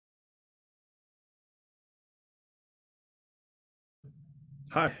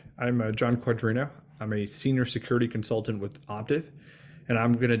Hi, I'm John Quadrino. I'm a senior security consultant with Optiv, and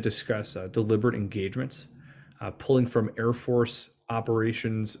I'm going to discuss deliberate engagements, pulling from Air Force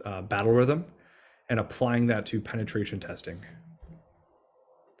operations battle rhythm and applying that to penetration testing.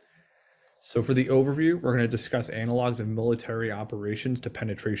 So, for the overview, we're going to discuss analogs of military operations to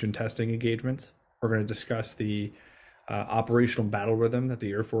penetration testing engagements. We're going to discuss the operational battle rhythm that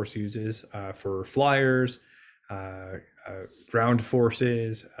the Air Force uses for flyers, uh, ground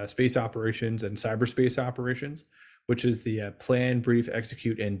forces, space operations, and cyberspace operations, which is the plan, brief,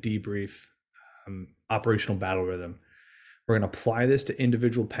 execute, and debrief operational battle rhythm. We're going to apply this to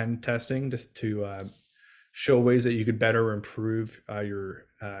individual pen testing just to show ways that you could better improve your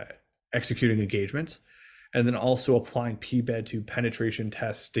executing engagements, and then also applying PBED to penetration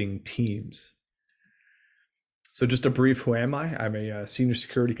testing teams. So just a brief, who am I? I'm a senior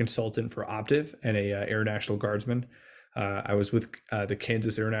security consultant for Optiv and a Air National Guardsman. I was with the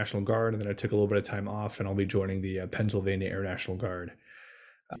Kansas Air National Guard, and then I took a little bit of time off, and I'll be joining the Pennsylvania Air National Guard.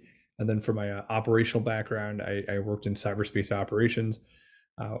 And then for my operational background, I worked in cyberspace operations,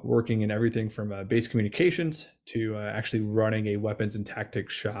 working in everything from base communications to actually running a weapons and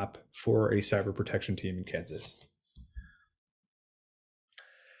tactics shop for a cyber protection team in Kansas.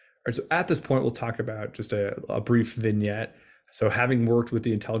 All right, so at this point, we'll talk about just a brief vignette. So having worked with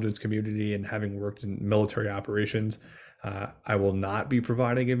the intelligence community and having worked in military operations, I will not be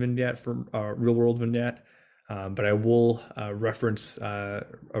providing a vignette from a real world vignette, but I will reference a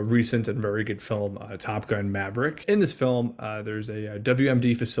recent and very good film, Top Gun Maverick. In this film, there's a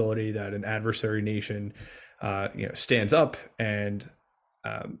WMD facility that an adversary nation stands up, and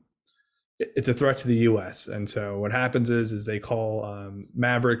it's a threat to the U.S. And so what happens is they call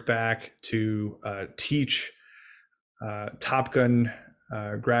Maverick back to teach Top Gun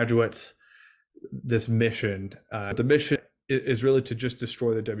graduates this mission. The mission is really to just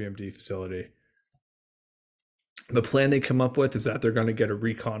destroy the WMD facility. The plan they come up with is that they're going to get a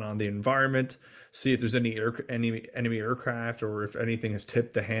recon on the environment, see if there's any enemy aircraft, or if anything has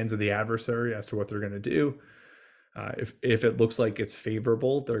tipped the hands of the adversary as to what they're going to do. If it looks like it's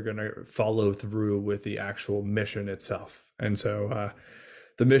favorable, they're going to follow through with the actual mission itself. And so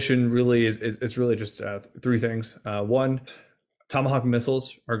the mission really is really just three things. One, Tomahawk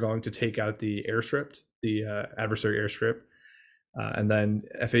missiles are going to take out the airstrip, the adversary airstrip. And then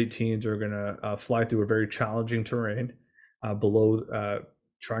F-18s are going to fly through a very challenging terrain below,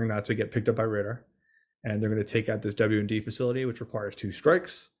 trying not to get picked up by radar. And they're going to take out this WMD facility, which requires 2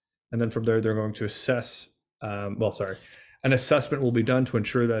 strikes. And then from there, they're going to assess an assessment will be done to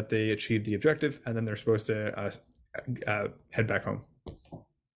ensure that they achieve the objective, and then they're supposed to head back home.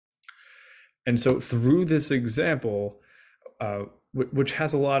 And so through this example, which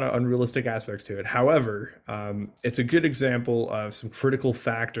has a lot of unrealistic aspects to it, however, it's a good example of some critical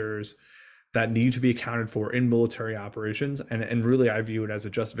factors that need to be accounted for in military operations. And really, I view it as a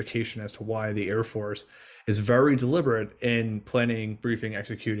justification as to why the Air Force is very deliberate in planning, briefing,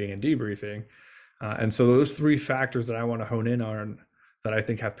 executing, and debriefing. And so those 3 factors that I want to hone in on that I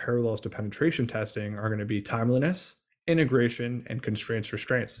think have parallels to penetration testing are going to be timeliness, integration, and constraints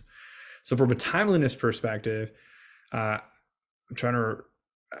restraints. So from a timeliness perspective, I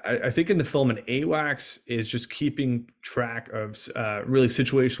think in the film, an AWACS is just keeping track of really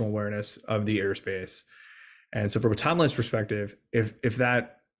situational awareness of the airspace. And so from a timeliness perspective, if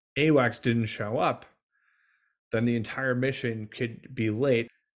that AWACS didn't show up, then the entire mission could be late.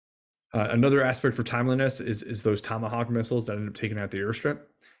 Another aspect for timeliness is those Tomahawk missiles that end up taking out the airstrip.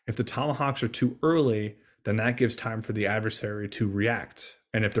 If the Tomahawks are too early, then that gives time for the adversary to react.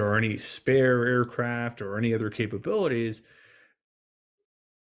 And if there are any spare aircraft or any other capabilities,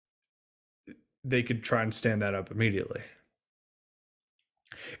 they could try and stand that up immediately.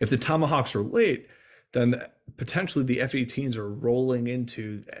 If the Tomahawks are late, then potentially the F-18s are rolling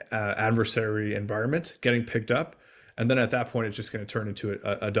into adversary environment, getting picked up. And then at that point, it's just going to turn into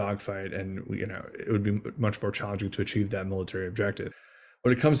a dogfight, and it would be much more challenging to achieve that military objective.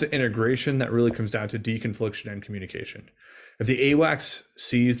 When it comes to integration, that really comes down to deconfliction and communication. If the AWACS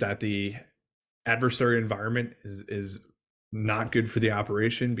sees that the adversary environment is not good for the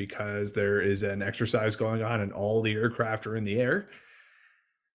operation because there is an exercise going on and all the aircraft are in the air,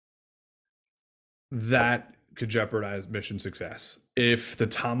 that could jeopardize mission success. If the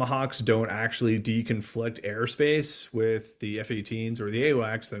Tomahawks don't actually deconflict airspace with the F-18s or the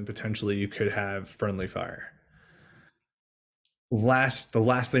AWACS, then potentially you could have friendly fire. The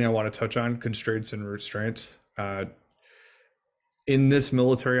last thing I want to touch on, constraints and restraints. In this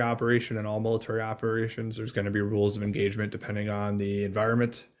military operation and all military operations, there's going to be rules of engagement depending on the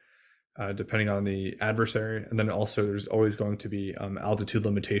environment. depending on the adversary. And then also there's always going to be altitude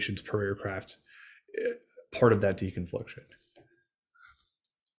limitations per aircraft, part of that deconfliction.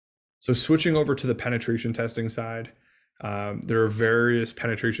 So switching over to the penetration testing side, there are various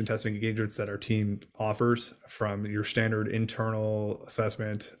penetration testing engagements that our team offers, from your standard internal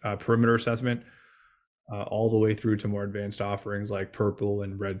assessment, perimeter assessment, all the way through to more advanced offerings like purple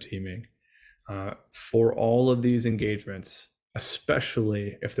and red teaming. For all of these engagements,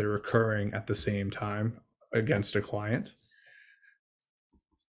 especially if they're occurring at the same time against a client,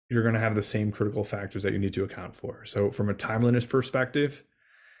 you're going to have the same critical factors that you need to account for. So from a timeliness perspective,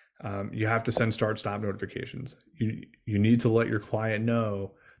 you have to send start-stop notifications. You need to let your client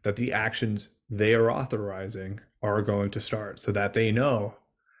know that the actions they are authorizing are going to start, so that they know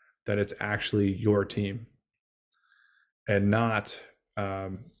that it's actually your team and not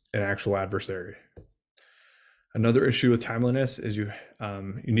an actual adversary. Another issue with timeliness is you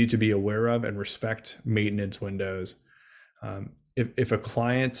need to be aware of and respect maintenance windows. If a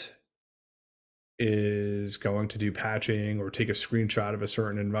client is going to do patching or take a screenshot of a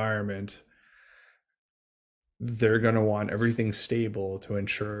certain environment, they're going to want everything stable to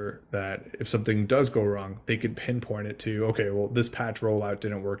ensure that if something does go wrong, they could pinpoint it to, okay, well, this patch rollout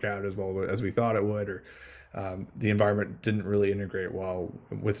didn't work out as well as we thought it would, or the environment didn't really integrate well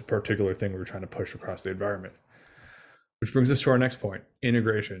with a particular thing we were trying to push across the environment. Which brings us to our next point,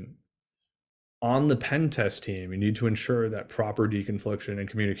 integration. On the pen test team, you need to ensure that proper deconfliction and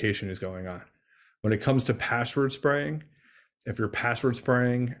communication is going on. When it comes to password spraying, if you're password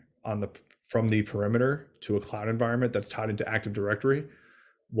spraying from the perimeter to a cloud environment that's tied into Active Directory,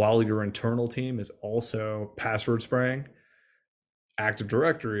 while your internal team is also password spraying Active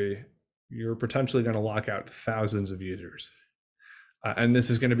Directory, you're potentially going to lock out thousands of users. And this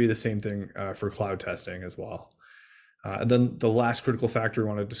is going to be the same thing for cloud testing as well. And then the last critical factor we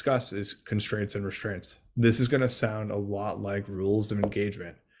want to discuss is constraints and restraints. This is going to sound a lot like rules of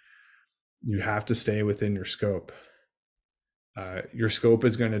engagement. You have to stay within your scope. Your scope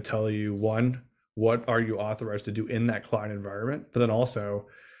is going to tell you, one, what are you authorized to do in that client environment, but then also,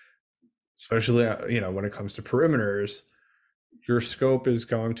 especially when it comes to perimeters, your scope is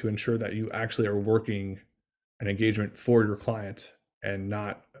going to ensure that you actually are working an engagement for your client and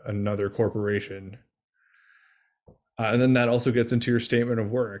not another corporation. And then that also gets into your statement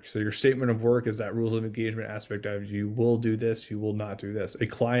of work. So your statement of work is that rules of engagement aspect of, you will do this, you will not do this. A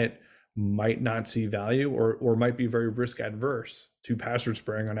client might not see value or might be very risk adverse to password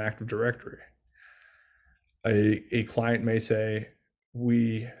spraying on Active Directory. A client may say,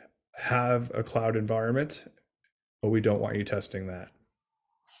 we have a cloud environment, but we don't want you testing that.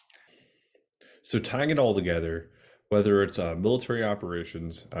 So tying it all together, whether it's military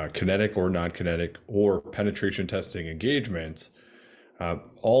operations, kinetic or non-kinetic, or penetration testing engagements,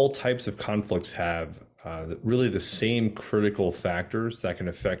 all types of conflicts have really the same critical factors that can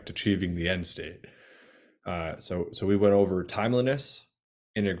affect achieving the end state. So we went over timeliness,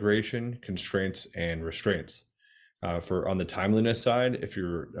 integration, constraints, and restraints. On the timeliness side, if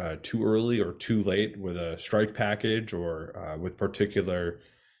you're too early or too late with a strike package or with a particular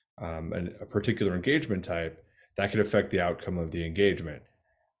engagement type, that could affect the outcome of the engagement.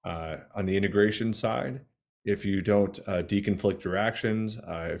 On the integration side, if you don't deconflict your actions,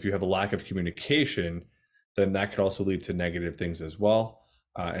 if you have a lack of communication, then that could also lead to negative things as well.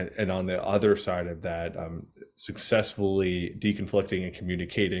 And on the other side of that, successfully deconflicting and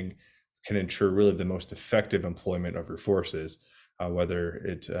communicating can ensure really the most effective employment of your forces, whether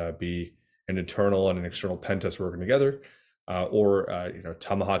it be an internal and an external pen test working together, or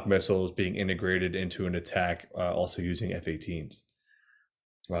Tomahawk missiles being integrated into an attack, also using F-18s.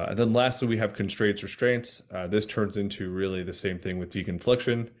 And then lastly, we have constraints, restraints. This turns into really the same thing with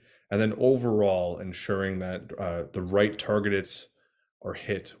deconfliction, and then overall ensuring that the right targets are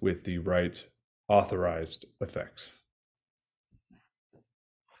hit with the right authorized effects.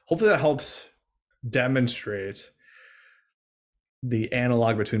 Hopefully that helps demonstrate the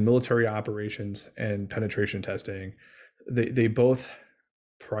analog between military operations and penetration testing. They both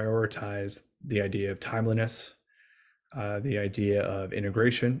prioritize the idea of timeliness, the idea of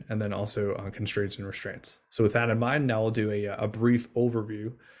integration, and then also constraints and restraints. So with that in mind, now I'll do a brief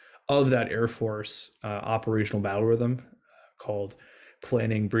overview of that Air Force operational battle rhythm called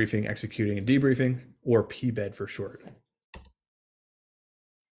planning, briefing, executing, and debriefing, or PBED for short.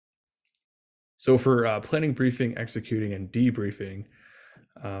 So for planning, briefing, executing, and debriefing,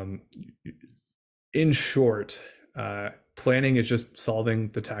 in short, planning is just solving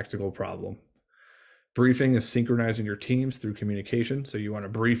the tactical problem. Briefing is synchronizing your teams through communication. So you want to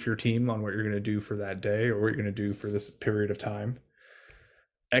brief your team on what you're going to do for that day or what you're going to do for this period of time.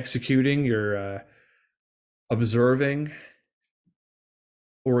 executing, you're observing,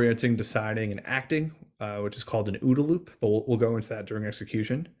 orienting, deciding, and acting, which is called an OODA loop, but we'll go into that during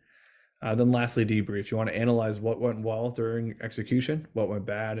execution. Then lastly, debrief. You want to analyze what went well during execution, what went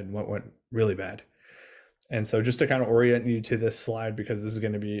bad, and what went really bad. And so just to kind of orient you to this slide, because this is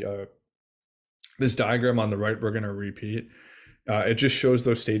going to be this diagram on the right, we're going to repeat. It just shows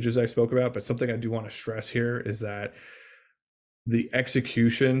those stages I spoke about, but something I do want to stress here is that the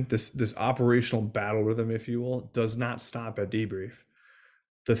execution, this operational battle rhythm, if you will, does not stop at debrief.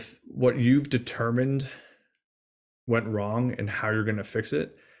 What you've determined went wrong and how you're going to fix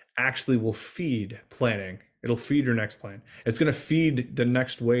it actually will feed planning. It'll feed your next plan. It's going to feed the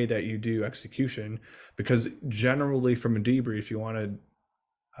next way that you do execution, because generally from a debrief, you want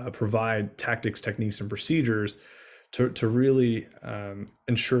to provide tactics, techniques, and procedures to really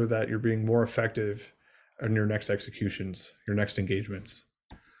ensure that you're being more effective in your next executions, your next engagements.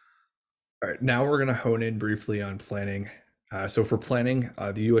 All right, now we're going to hone in briefly on planning. So for planning,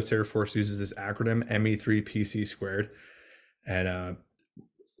 the U.S. Air Force uses this acronym ME3PC squared. And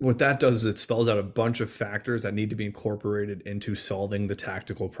what that does is it spells out a bunch of factors that need to be incorporated into solving the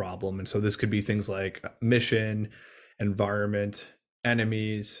tactical problem. And so this could be things like mission, environment,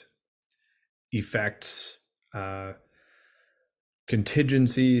 enemies, effects,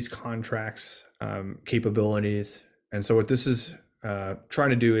 contingencies, contracts, capabilities. And so what this is trying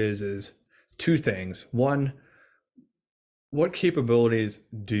to do is two things. One, what capabilities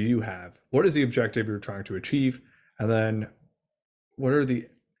do you have? What is the objective you're trying to achieve? And then what are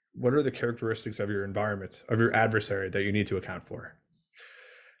the characteristics of your environment, of your adversary, that you need to account for?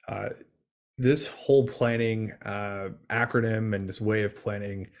 This whole planning acronym and this way of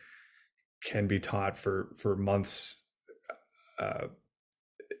planning can be taught for months.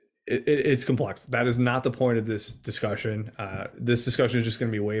 It's complex. That is not the point of this discussion. This discussion is just going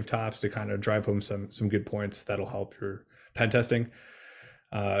to be wave tops to kind of drive home some good points that'll help your pen testing.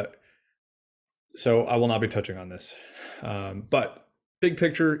 So I will not be touching on this. But big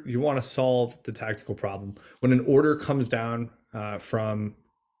picture, you want to solve the tactical problem. When an order comes down from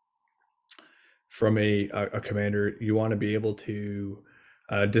a commander, you want to be able to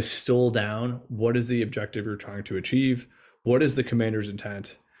distill down what is the objective you're trying to achieve, what is the commander's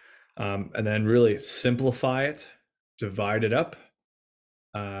intent, and then really simplify it, divide it up,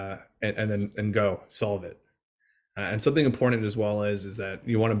 and then go solve it. And something important as well is that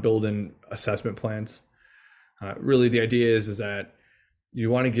you want to build in assessment plans. Really, the idea is that you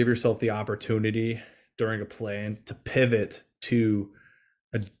want to give yourself the opportunity during a plan to pivot to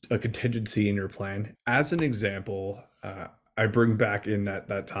a contingency in your plan. As an example, I bring back in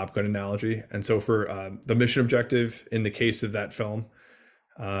that Top Gun analogy. And so for the mission objective in the case of that film,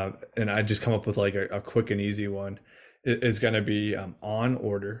 and I just come up with like a quick and easy one, is going to be on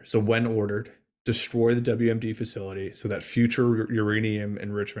order. So when ordered, destroy the WMD facility so that future uranium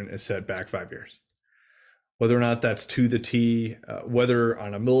enrichment is set back 5 years. Whether or not that's to the T, whether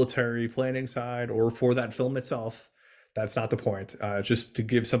on a military planning side or for that film itself, that's not the point. Just to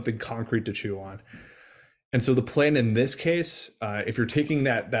give something concrete to chew on. And so the plan in this case, if you're taking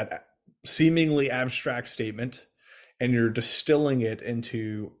that seemingly abstract statement and you're distilling it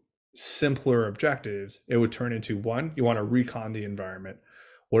into simpler objectives, it would turn into one, you want to recon the environment.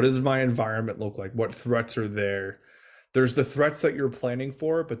 What does my environment look like? What threats are there? There's the threats that you're planning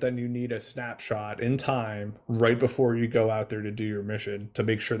for, but then you need a snapshot in time right before you go out there to do your mission to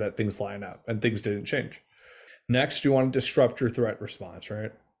make sure that things line up and things didn't change. Next, you want to disrupt your threat response,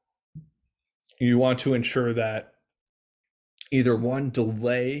 right? You want to ensure that either one,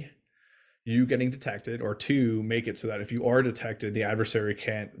 delay you getting detected, or two, make it so that if you are detected, the adversary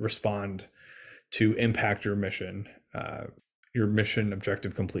can't respond to impact your mission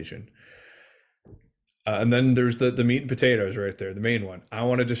objective completion. And then there's the meat and potatoes right there, the main one. I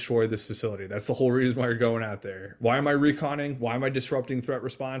want to destroy this facility. That's the whole reason why you're going out there. Why am I reconning? Why am I disrupting threat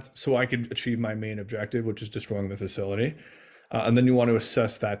response? So I could achieve my main objective, which is destroying the facility. And then you want to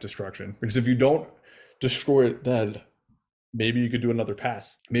assess that destruction. Because if you don't destroy it, then maybe you could do another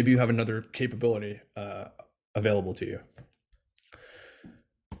pass. Maybe you have another capability available to you.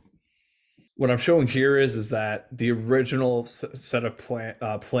 What I'm showing here is that the original set of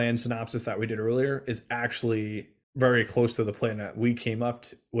plan synopsis that we did earlier is actually very close to the plan that we came up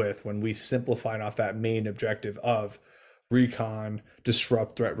with when we simplified off that main objective of recon,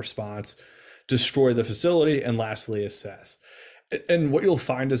 disrupt threat response, destroy the facility, and lastly, assess. And what you'll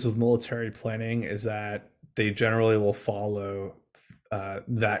find is with military planning is that they generally will follow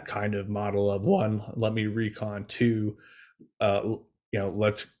that kind of model of one, let me recon, two,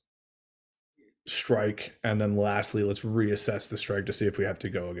 let's strike, and then lastly, let's reassess the strike to see if we have to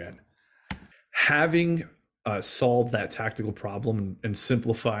go again. Having solved that tactical problem and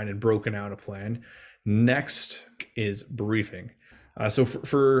simplified and broken out a plan, next is briefing. So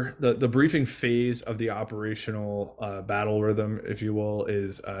for the briefing phase of the operational battle rhythm, if you will,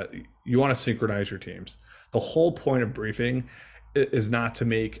 is you want to synchronize your teams. The whole point of briefing is not to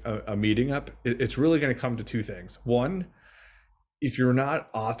make a meeting up. It's really going to come to two things. One, if you're not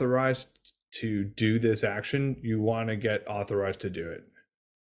authorized to do this action, you want to get authorized to do it.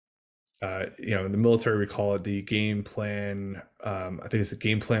 In the military, we call it the game plan. I think it's a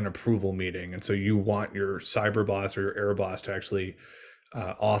game plan approval meeting. And so you want your cyber boss or your air boss to actually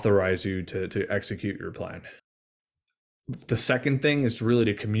authorize you to execute your plan. The second thing is really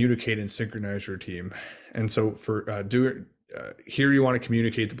to communicate and synchronize your team. And so for here, you want to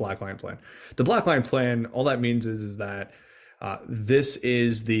communicate the black line plan. The black line plan, all that means is that this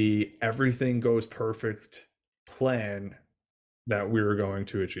is the everything goes perfect plan that we're going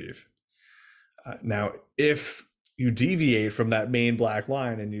to achieve. Now, if you deviate from that main black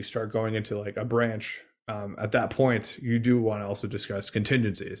line and you start going into like a branch, at that point, you do want to also discuss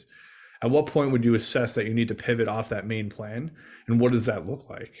contingencies. At what point would you assess that you need to pivot off that main plan? And what does that look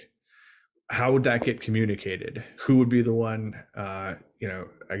like? How would that get communicated? Who would be the one,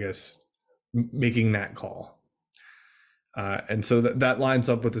 making that call? And so that lines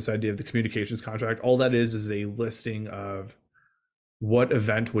up with this idea of the communications contract. All that is a listing of what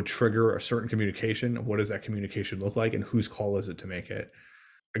event would trigger a certain communication, what does that communication look like, and whose call is it to make it.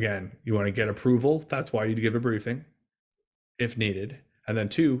 Again, you want to get approval. That's why you give a briefing if needed. And then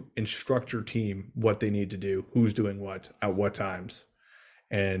two, instruct your team what they need to do, who's doing what, at what times,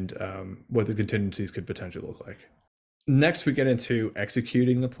 and what the contingencies could potentially look like. Next, we get into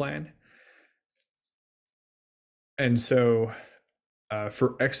executing the plan. And so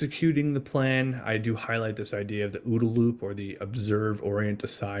for executing the plan, I do highlight this idea of the OODA loop, or the observe, orient,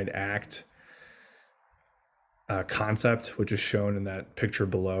 decide, act concept, which is shown in that picture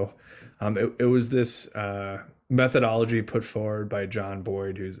below. It was this methodology put forward by John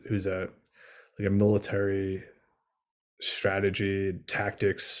Boyd, who's a military strategy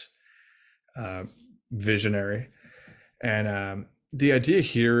tactics visionary. And the idea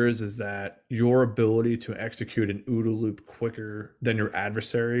here is that your ability to execute an OODA loop quicker than your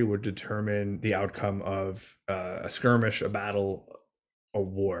adversary would determine the outcome of a skirmish, a battle, a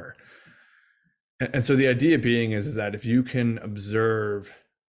war. And so the idea being is that if you can observe,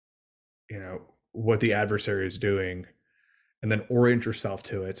 what the adversary is doing, and then orient yourself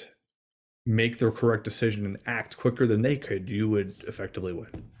to it, make the correct decision, and act quicker than they could, you would effectively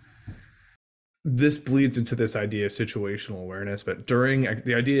win. This bleeds into this idea of situational awareness, but during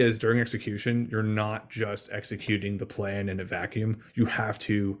execution, you're not just executing the plan in a vacuum. You have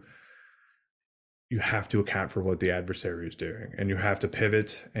to account for what the adversary is doing, and you have to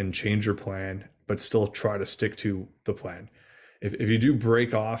pivot and change your plan, but still try to stick to the plan. If you do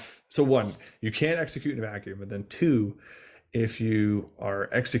break off, so one, you can't execute in a vacuum, but then two, if you are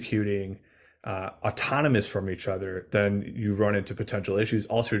executing autonomous from each other, then you run into potential issues.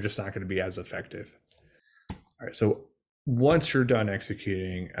 Also, you're just not going to be as effective. All right, so once you're done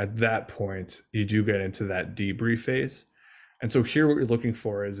executing, at that point, you do get into that debrief phase. And so here what you're looking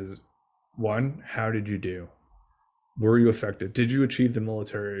for is one, how did you do? Were you effective? Did you achieve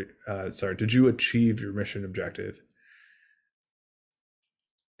did you achieve your mission objective?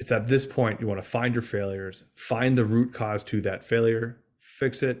 It's at this point you want to find your failures, find the root cause to that failure,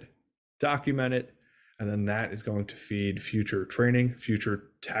 fix it, document it, and then that is going to feed future training, future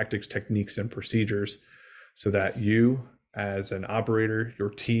tactics, techniques, and procedures, so that you as an operator,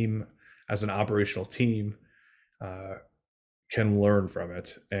 your team as an operational team, can learn from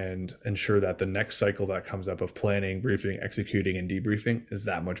it and ensure that the next cycle that comes up of planning, briefing, executing, and debriefing is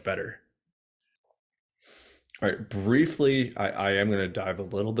that much better. All right, briefly, I am going to dive a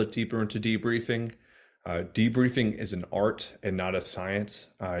little bit deeper into debriefing. Debriefing is an art and not a science.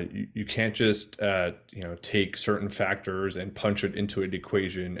 You can't just take certain factors and punch it into an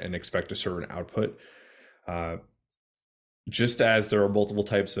equation and expect a certain output. Just as there are multiple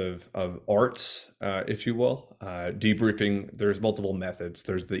types of arts, if you will, debriefing, there's multiple methods.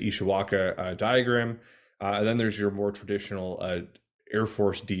 There's the Ishikawa diagram, and then there's your more traditional Air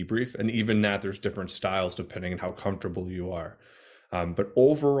Force debrief. And even that, there's different styles depending on how comfortable you are. But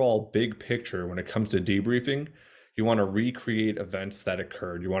overall, big picture, when it comes to debriefing, you want to recreate events that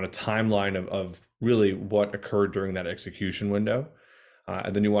occurred. You want a timeline of really what occurred during that execution window.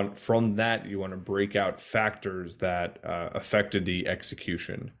 And then from that, you want to break out factors that affected the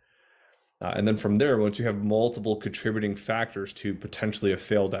execution. And then from there, once you have multiple contributing factors to potentially a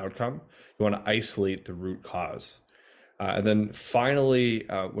failed outcome, you want to isolate the root cause. And then finally,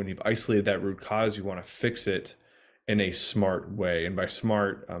 when you've isolated that root cause, you want to fix it in a smart way. And by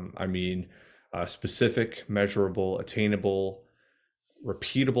smart, I mean specific, measurable, attainable,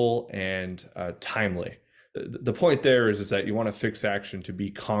 repeatable, and timely. The point there is that you want to fix action to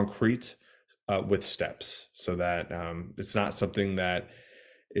be concrete with steps so that it's not something that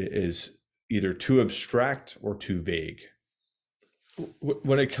is either too abstract or too vague.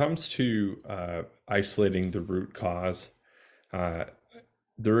 When it comes to isolating the root cause,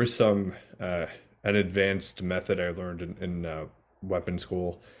 there is an advanced method I learned in weapon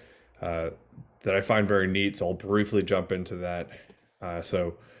school that I find very neat. So I'll briefly jump into that.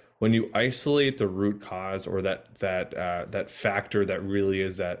 So when you isolate the root cause, or that factor that really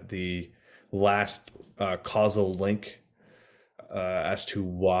is that the last causal link as to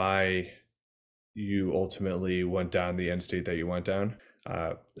why you ultimately went down the end state that you went down.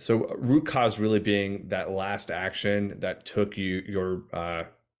 So root cause really being that last action that took your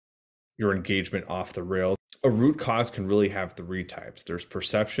engagement off the rails. A root cause can really have three types. There's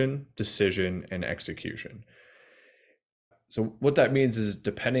perception, decision, and execution. So what that means is,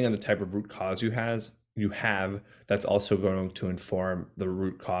 depending on the type of root cause you have, that's also going to inform the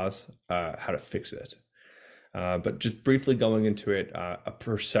root cause, how to fix it. But just briefly going into it, a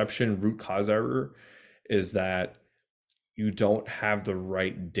perception root cause error is that you don't have the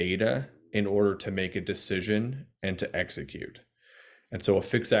right data in order to make a decision and to execute. And so a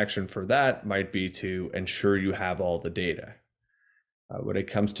fixed action for that might be to ensure you have all the data. When it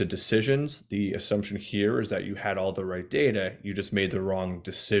comes to decisions, the assumption here is that you had all the right data, you just made the wrong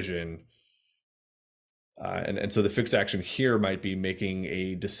decision. And so the fixed action here might be making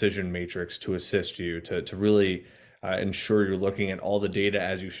a decision matrix to assist you to really ensure you're looking at all the data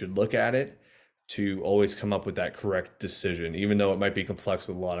as you should look at it, to always come up with that correct decision, even though it might be complex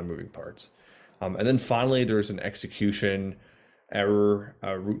with a lot of moving parts. And then finally, there's an execution error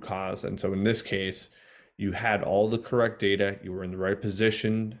root cause. And so in this case, you had all the correct data, you were in the right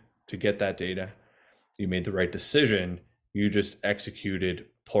position to get that data, you made the right decision, you just executed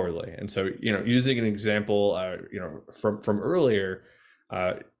poorly. And so, using an example, from earlier,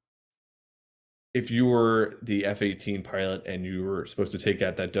 if you were the F-18 pilot and you were supposed to take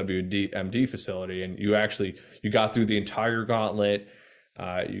out that WMD facility, and you got through the entire gauntlet,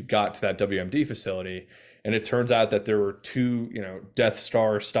 you got to that WMD facility, and it turns out that there were two, Death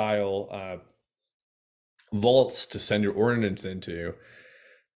Star style vaults to send your ordnance into.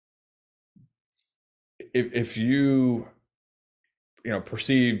 If you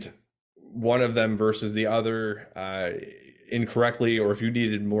perceived one of them versus the other incorrectly, or if you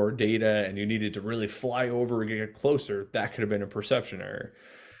needed more data and you needed to really fly over and get closer, that could have been a perception error.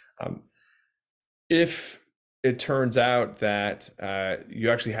 If it turns out that you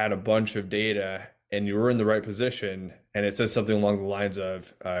actually had a bunch of data and you were in the right position, and it says something along the lines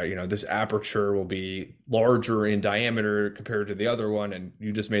of, this aperture will be larger in diameter compared to the other one, and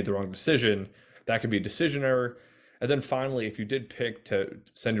you just made the wrong decision, that could be a decision error. And then finally, if you did pick to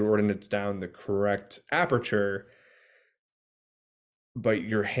send your ordnance down the correct aperture, but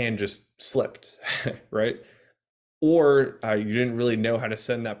your hand just slipped, right? Or you didn't really know how to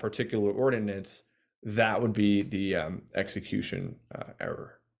send that particular ordnance, that would be the execution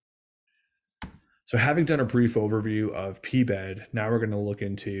error. So having done a brief overview of PBED, now we're going to look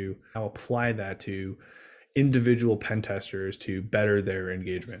into how apply that to individual pen testers to better their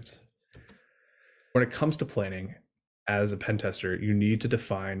engagements. When it comes to planning, as a pen tester, you need to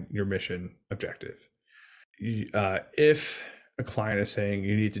define your mission objective. If a client is saying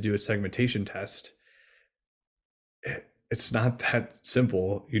you need to do a segmentation test, it's not that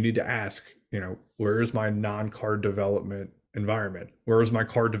simple. You need to ask, where is my non-card development environment? Where is my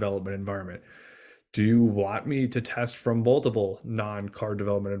card development environment? Do you want me to test from multiple non-card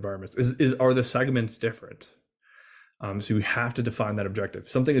development environments? Are the segments different? So you have to define that objective.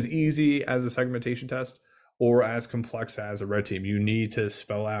 Something as easy as a segmentation test or as complex as a red team, you need to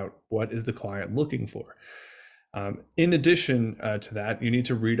spell out what is the client looking for. In addition to that, you need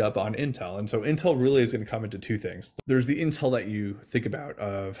to read up on intel. And so intel really is going to come into two things. There's the intel that you think about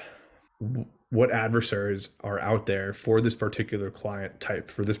of what adversaries are out there for this particular client type,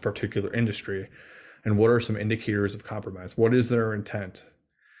 for this particular industry, and what are some indicators of compromise? What is their intent?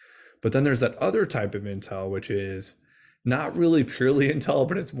 But then there's that other type of intel, which is not really purely intel,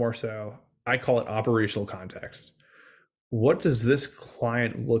 but it's more so, I call it operational context. What does this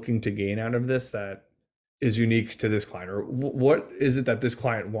client looking to gain out of this that is unique to this client? Or what is it that this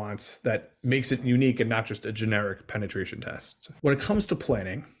client wants that makes it unique and not just a generic penetration test? When it comes to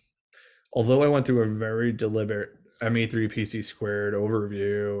planning, although I went through a very deliberate ME3PC squared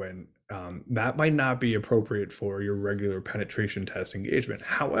overview, and that might not be appropriate for your regular penetration test engagement.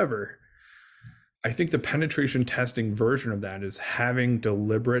 However, I think the penetration testing version of that is having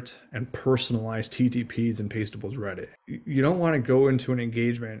deliberate and personalized TTPs and pastables ready. You don't want to go into an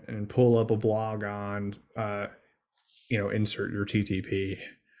engagement and pull up a blog on, insert your TTP,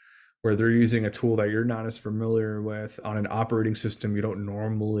 where they're using a tool that you're not as familiar with on an operating system you don't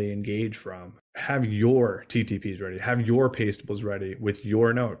normally engage from. Have your TTPs ready, have your pastables ready with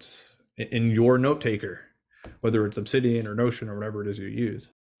your notes in your note taker, whether it's Obsidian or Notion or whatever it is you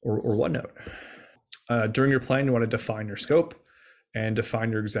use, or OneNote. During your plan, you want to define your scope and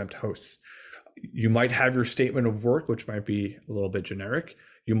define your exempt hosts. You might have your statement of work, which might be a little bit generic.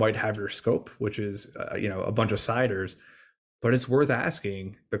 You might have your scope, which is a bunch of siders, but it's worth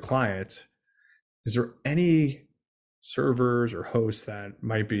asking the client, is there any servers or hosts that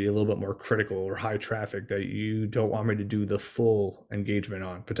might be a little bit more critical or high traffic that you don't want me to do the full engagement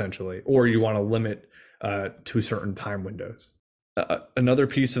on potentially, or you want to limit to certain time windows? Another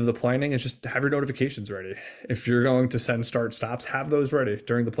piece of the planning is just have your notifications ready. If you're going to send start stops, have those ready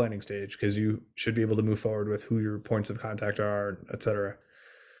during the planning stage, because you should be able to move forward with who your points of contact are, etc.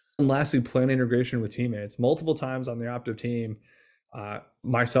 And lastly, plan integration with teammates. Multiple times on the Optiv team,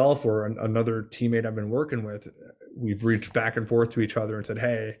 myself or another teammate I've been working with, we've reached back and forth to each other and said,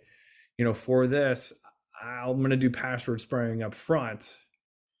 hey, for this, I'm going to do password spraying up front.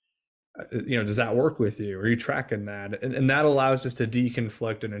 Does that work with you? Are you tracking that? And that allows us to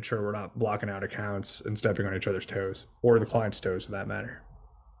deconflict and ensure we're not blocking out accounts and stepping on each other's toes, or the client's toes for that matter.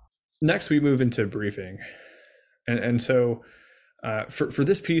 Next, we move into briefing. And so for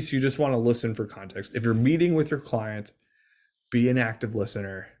this piece, you just want to listen for context. If you're meeting with your client, be an active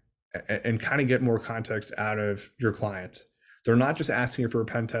listener and kind of get more context out of your client. They're not just asking you for a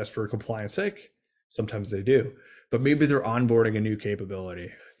pen test for compliance sake. Sometimes they do, but maybe they're onboarding a new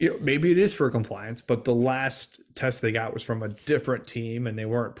capability. Maybe it is for compliance, but the last test they got was from a different team and they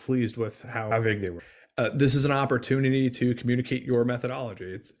weren't pleased with how big they were. This is an opportunity to communicate your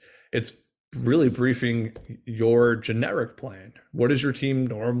methodology. It's really briefing your generic plan. What does your team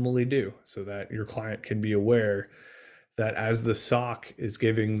normally do, so that your client can be aware that as the SOC is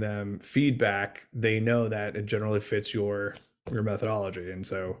giving them feedback, they know that it generally fits your methodology. And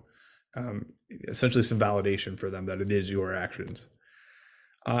so essentially some validation for them that it is your actions.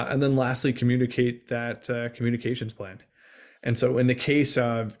 And then lastly, communicate that communications plan. And so in the case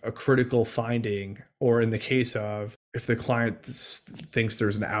of a critical finding, or in the case of if the client thinks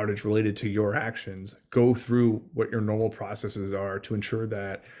there's an outage related to your actions, go through what your normal processes are to ensure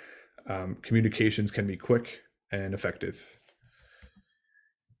that communications can be quick and effective.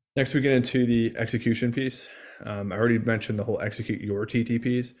 Next, we get into the execution piece. I already mentioned the whole execute your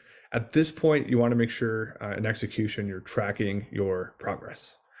TTPs. At this point, you want to make sure in execution, you're tracking your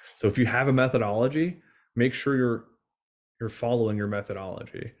progress. So if you have a methodology, make sure you're following your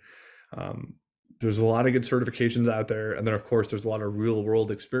methodology. There's a lot of good certifications out there. And then of course, there's a lot of real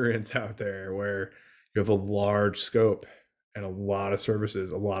world experience out there where you have a large scope and a lot of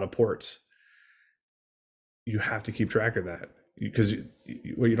services, a lot of ports. You have to keep track of that, because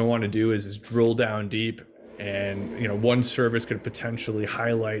what you don't want to do is drill down deep, and one service could potentially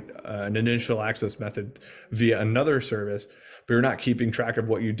highlight an initial access method via another service, but you're not keeping track of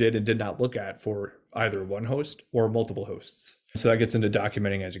what you did and did not look at for either one host or multiple hosts. So that gets into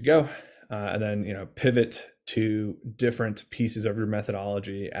documenting as you go, and then pivot to different pieces of your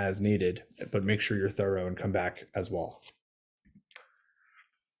methodology as needed, but make sure you're thorough and come back as well.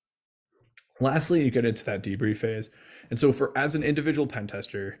 Lastly, you get into that debrief phase. And so as an individual pen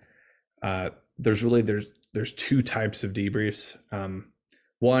tester, there's two types of debriefs.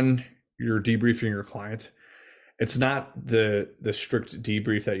 One, you're debriefing your client. It's not the strict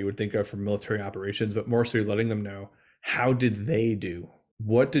debrief that you would think of for military operations, but more so you're letting them know, how did they do?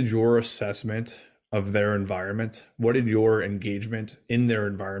 What did your assessment of their environment, what did your engagement in their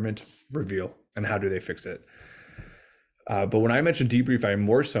environment reveal, and how do they fix it? But when I mention debrief, I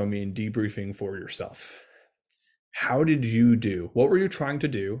more so mean debriefing for yourself. How did you do? What were you trying to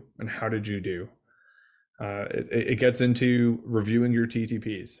do, and how did you do? It gets into reviewing your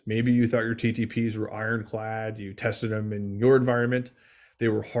TTPs. Maybe you thought your TTPs were ironclad. You tested them in your environment. They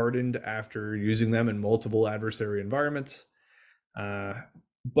were hardened after using them in multiple adversary environments,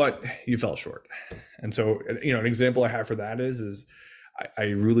 but you fell short. And so, an example I have for that is I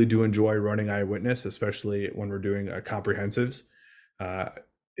really do enjoy running Eyewitness, especially when we're doing comprehensives.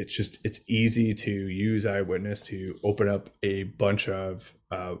 It's easy to use Eyewitness to open up a bunch of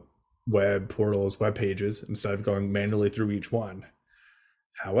web portals, web pages, instead of going manually through each one.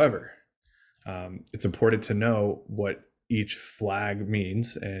 However, It's important to know what each flag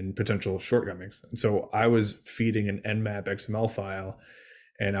means and potential shortcomings. And so I was feeding an nmap XML file,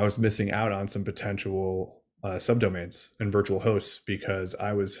 and I was missing out on some potential subdomains and virtual hosts because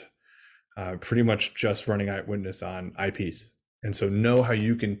I was pretty much just running Eyewitness on IPs. And so know how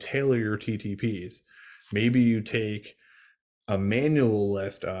you can tailor your TTPs. Maybe you take a manual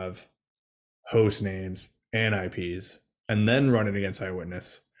list of host names and IPs and then run it against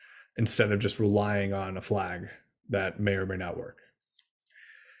Eyewitness instead of just relying on a flag that may or may not work.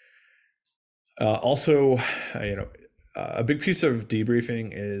 Also, a big piece of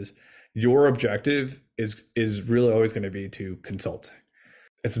debriefing is your objective is really always going to be to consult.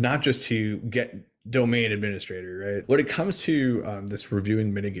 It's not just to get domain administrator, right? When it comes to this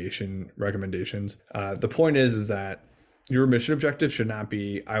reviewing mitigation recommendations, the point is that your mission objective should not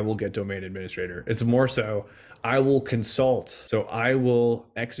be, I will get domain administrator. It's more so, I will consult. So I will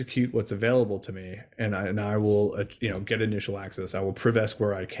execute what's available to me, and I will get initial access. I will priv-esc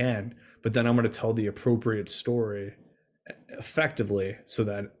where I can, but then I'm going to tell the appropriate story effectively so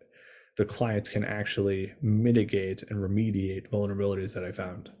that the clients can actually mitigate and remediate vulnerabilities that I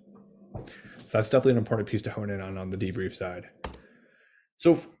found. So that's definitely an important piece to hone in on the debrief side.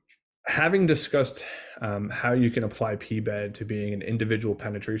 So having discussed how you can apply PBED to being an individual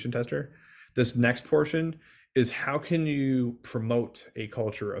penetration tester, this next portion is how can you promote a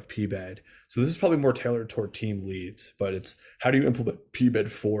culture of PBED? So this is probably more tailored toward team leads, but it's how do you implement PBED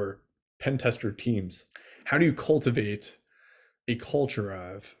for pen tester teams? How do you cultivate a culture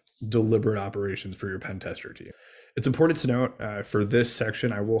of deliberate operations for your pen tester team? It's important to note for this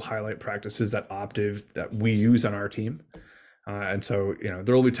section, I will highlight practices that Optiv that we use on our team. And so,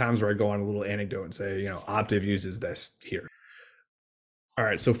 there will be times where I go on a little anecdote and say, Optiv uses this here. All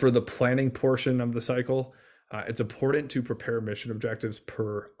right, so for the planning portion of the cycle, it's important to prepare mission objectives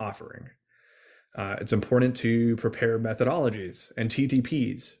per offering. It's important to prepare methodologies and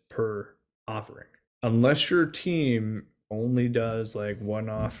TTPs per offering. Unless your team only does like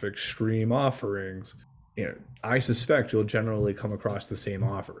one-off extreme offerings, I suspect you'll generally come across the same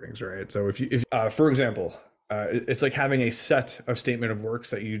offerings, right? So if for example, it's like having a set of statement of works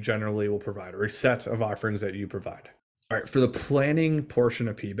that you generally will provide, or a set of offerings that you provide. All right, for the planning portion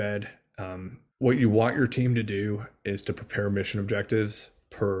of PBED, what you want your team to do is to prepare mission objectives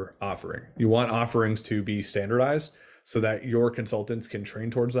per offering. You want offerings to be standardized so that your consultants can train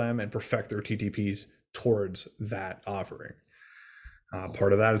towards them and perfect their TTPs towards that offering.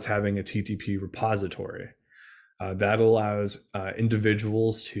 Part of that is having a TTP repository. That allows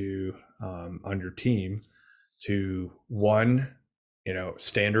individuals to, on your team, to one,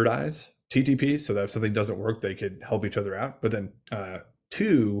 standardize TTPs so that if something doesn't work, they could help each other out. But then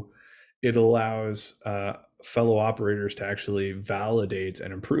two, it allows fellow operators to actually validate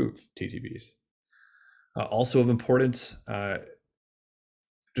and improve TTPs. Also of importance,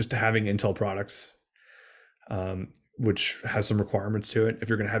 just to having Intel products, which has some requirements to it. If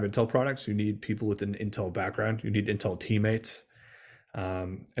you're going to have Intel products, you need people with an Intel background. You need Intel teammates.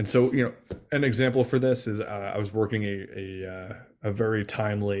 And so, an example for this is I was working a very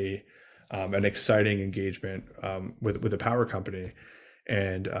timely and exciting engagement with a power company.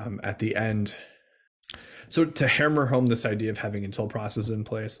 And at the end, so to hammer home this idea of having Intel processes in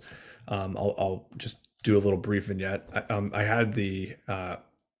place, I'll just do a little brief vignette. I had the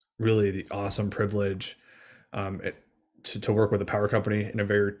really the awesome privilege to work with a power company in a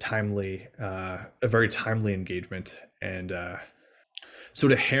very timely engagement. And so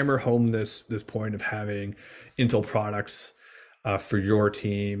to hammer home this point of having Intel products for your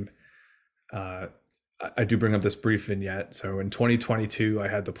team, I do bring up this brief vignette. So in 2022, I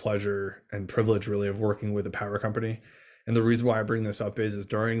had the pleasure and privilege really of working with a power company. And the reason why I bring this up is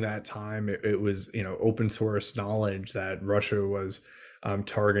during that time, it was, open source knowledge that Russia was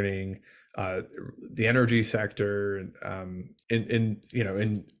targeting the energy sector in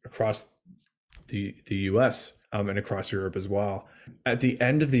across the US and across Europe as well. At the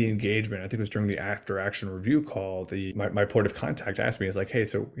end of the engagement, I think it was during the after action review call, my point of contact asked me, is like, hey,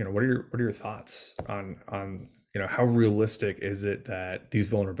 so what are your thoughts on how realistic is it that these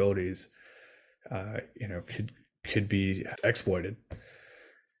vulnerabilities could be exploited?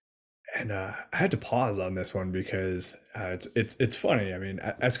 And I had to pause on this one because it's funny. I mean,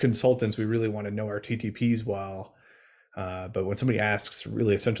 as consultants, we really want to know our TTPs well. But when somebody asks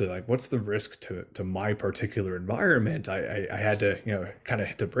really essentially like, what's the risk to my particular environment, I had to, kind of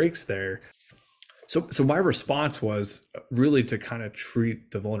hit the brakes there. So my response was really to kind of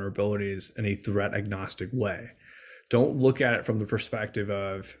treat the vulnerabilities in a threat agnostic way. Don't look at it from the perspective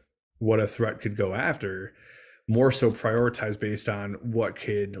of what a threat could go after. more so prioritize based on what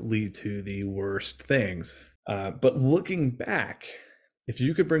could lead to the worst things. But looking back, if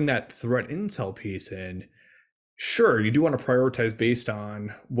you could bring that threat intel piece in, sure, you do want to prioritize based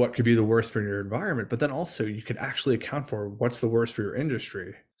on what could be the worst for your environment, but then also you could actually account for what's the worst for your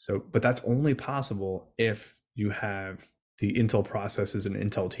industry. So, but that's only possible if you have the intel processes and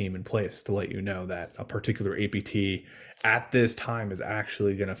intel team in place to let you know that a particular APT at this time is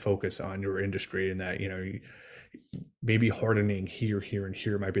actually going to focus on your industry, and that, you know, maybe hardening here, here, and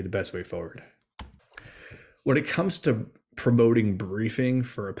here might be the best way forward. When it comes to promoting briefing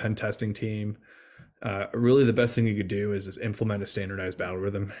for a pen testing team, really the best thing you could do is implement a standardized battle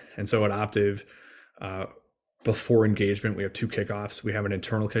rhythm. And so at Optiv, before engagement, we have two kickoffs. We have an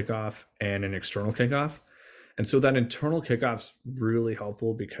internal kickoff and an external kickoff. And so that internal kickoff's really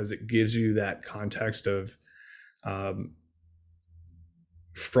helpful because it gives you that context of,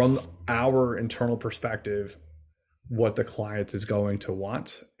 from our internal perspective, what the client is going to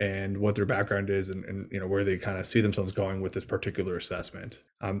want and what their background is, and you know, where they kind of see themselves going with this particular assessment.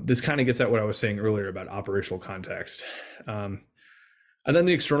 This kind of gets at what I was saying earlier about operational context. And then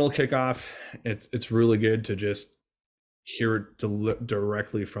the external kickoff, it's really good to just hear it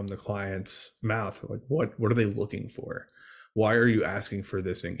directly from the client's mouth. Like, what are they looking for? Why are you asking for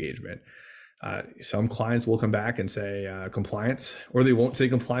this engagement? Some clients will come back and say compliance, or they won't say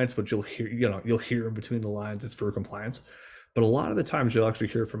compliance, but you'll hear in between the lines it's for compliance. But a lot of the times you'll actually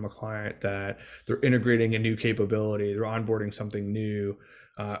hear from a client that they're integrating a new capability, they're onboarding something new,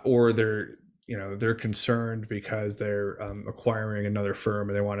 or they're concerned because they're acquiring another firm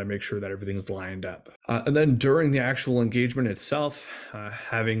and they want to make sure that everything's lined up. And then during the actual engagement itself,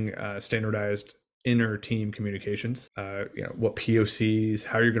 having standardized inner team communications, what POCs,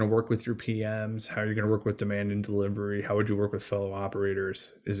 how you're going to work with your PMs, how you're going to work with demand and delivery, how would you work with fellow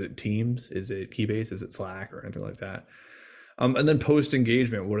operators? Is it Teams? Is it Keybase? Is it Slack or anything like that? And then post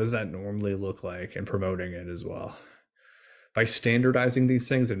engagement, what does that normally look like, and promoting it as well. By standardizing these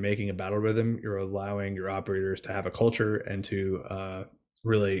things and making a battle rhythm, you're allowing your operators to have a culture and to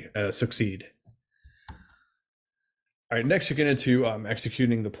really succeed. All right, next you get into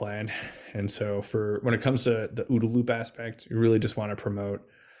executing the plan. And so when it comes to the OODA loop aspect, you really just want to promote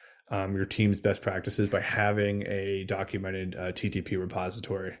your team's best practices by having a documented TTP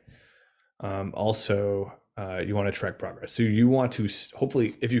repository. Also, you want to track progress. So you want to,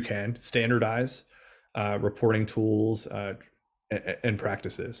 hopefully, if you can, standardize reporting tools and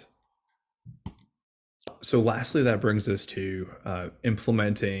practices. So lastly, that brings us to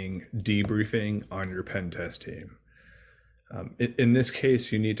implementing debriefing on your pen test team. In this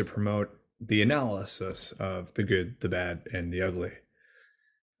case, you need to promote the analysis of the good, the bad, and the ugly.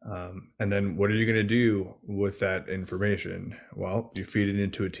 And then what are you going to do with that information? Well, you feed it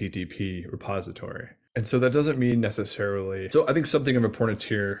into a TTP repository. And so that doesn't mean necessarily. So I think something of importance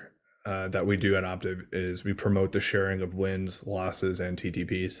here that we do at Optiv is we promote the sharing of wins, losses, and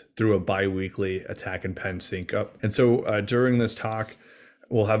TTPs through a bi-weekly attack and pen sync up. And so during this talk,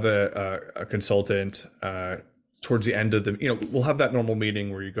 we'll have a consultant towards the end of we'll have that normal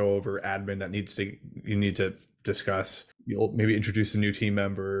meeting where you go over admin that you need to discuss. You'll maybe introduce a new team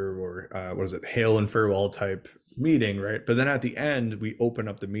member, or hail and farewell type meeting, right? But then at the end, we open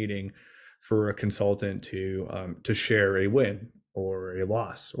up the meeting for a consultant to share a win or a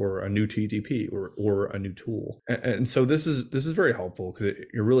loss or a new TTP or a new tool. And so this is very helpful because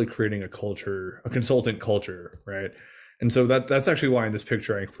you're really creating a culture, a consultant culture, right? And so that's actually why in this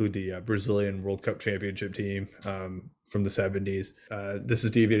picture I include the Brazilian World Cup championship team from the 70s. This is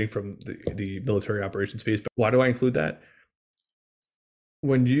deviating from the military operations piece, but why do I include that?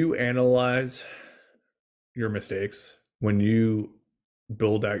 When you analyze your mistakes, when you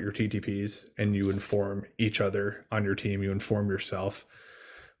build out your TTPs and you inform each other on your team, you inform yourself,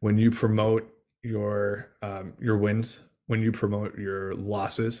 when you promote your wins, when you promote your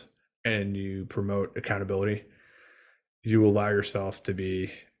losses, and you promote accountability, you allow yourself to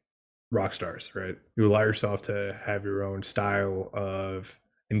be rock stars, right? You allow yourself to have your own style of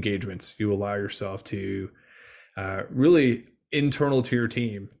engagements. You allow yourself to really internal to your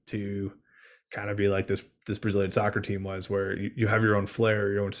team to kind of be like this Brazilian soccer team was, where you have your own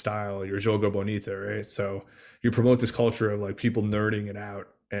flair, your own style, your jogo bonito, right? So you promote this culture of like people nerding it out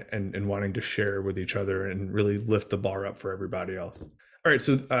and wanting to share with each other and really lift the bar up for everybody else. All right,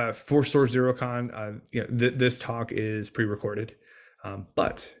 so for Source ZeroCon, this talk is pre-recorded,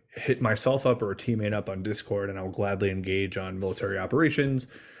 but hit myself up or a teammate up on Discord, and I'll gladly engage on military operations,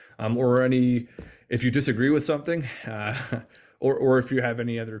 or if you disagree with something, or if you have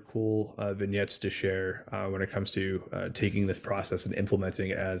any other cool vignettes to share when it comes to taking this process and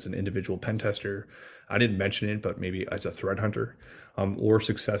implementing it as an individual pen tester. I didn't mention it, but maybe as a threat hunter, or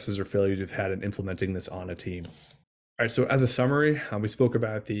successes or failures you've had in implementing this on a team. All right, so as a summary, we spoke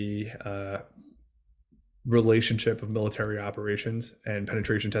about the relationship of military operations and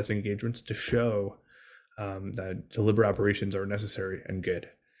penetration testing engagements to show that deliberate operations are necessary and good.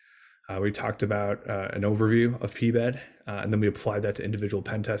 We talked about an overview of PBED, and then we applied that to individual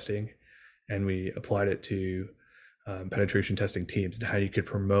pen testing, and we applied it to penetration testing teams and how you could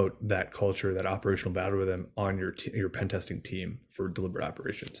promote that culture, that operational value rhythm on your pen testing team for deliberate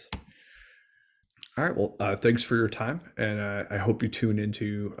operations. All right. Well, thanks for your time, and I hope you tune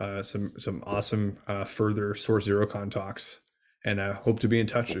into some awesome further Source ZeroCon talks, and I hope to be in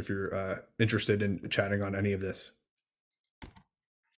touch if you're interested in chatting on any of this.